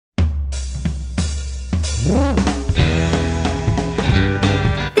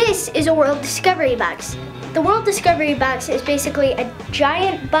This is a World Discovery Box. The World Discovery Box is basically a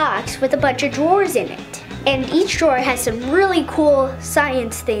giant box with a bunch of drawers in it. And each drawer has some really cool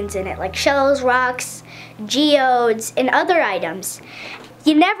science things in it, like shells, rocks, geodes, and other items.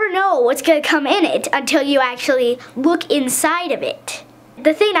 You never know what's going to come in it until you actually look inside of it.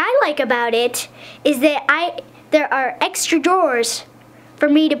 The thing I like about it is that there are extra drawers for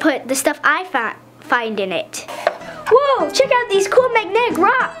me to put the stuff I find in it. Whoa, check out these cool magnetic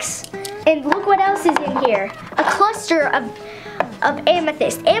rocks. And look what else is in here. A cluster of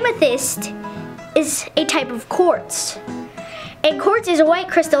amethyst. Amethyst is a type of quartz. And quartz is a white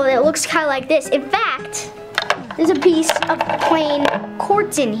crystal that looks kind of like this. In fact, there's a piece of plain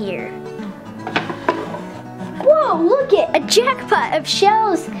quartz in here. Whoa, look at a jackpot of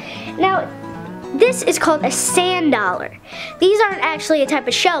shells. Now, this is called a sand dollar. These aren't actually a type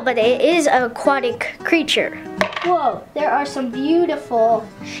of shell, but it is an aquatic creature. Whoa, there are some beautiful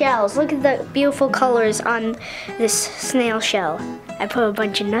shells. Look at the beautiful colors on this snail shell. I put a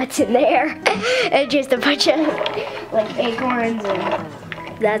bunch of nuts in there and just a bunch of like acorns,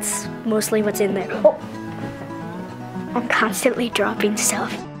 and that's mostly what's in there. Oh, I'm constantly dropping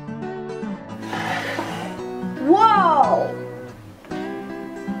stuff. Whoa!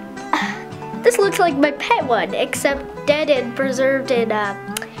 This looks like my pet one, except dead and preserved in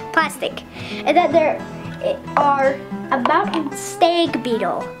plastic. And then there are a mountain stag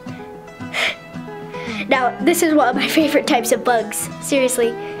beetle. Now, this is one of my favorite types of bugs.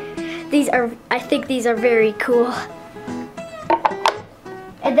 Seriously, I think these are very cool.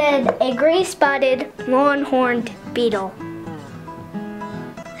 And then a gray-spotted, long-horned beetle.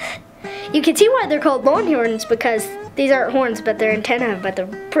 You can see why they're called longhorns, because these aren't horns, but they're antennae, but they're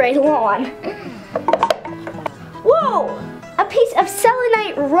pretty long. Whoa! A piece of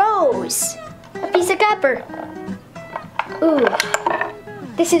selenite rose. A piece of copper. Ooh.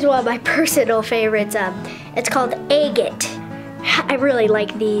 This is one of my personal favorites. It's called agate. I really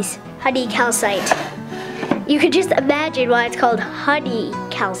like these. Honey calcite. You could just imagine why it's called honey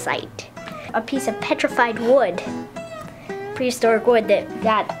calcite. A piece of petrified wood. Prehistoric wood that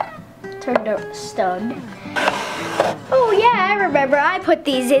got turned to stone. Oh yeah, I remember. I put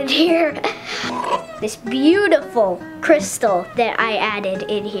these in here. This beautiful crystal that I added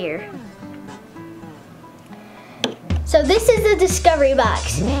in here. So this is the Discovery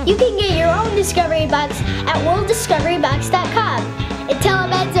Box. You can get your own Discovery Box at worlddiscoverybox.com. And tell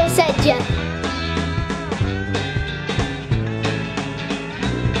them Enzo sent you.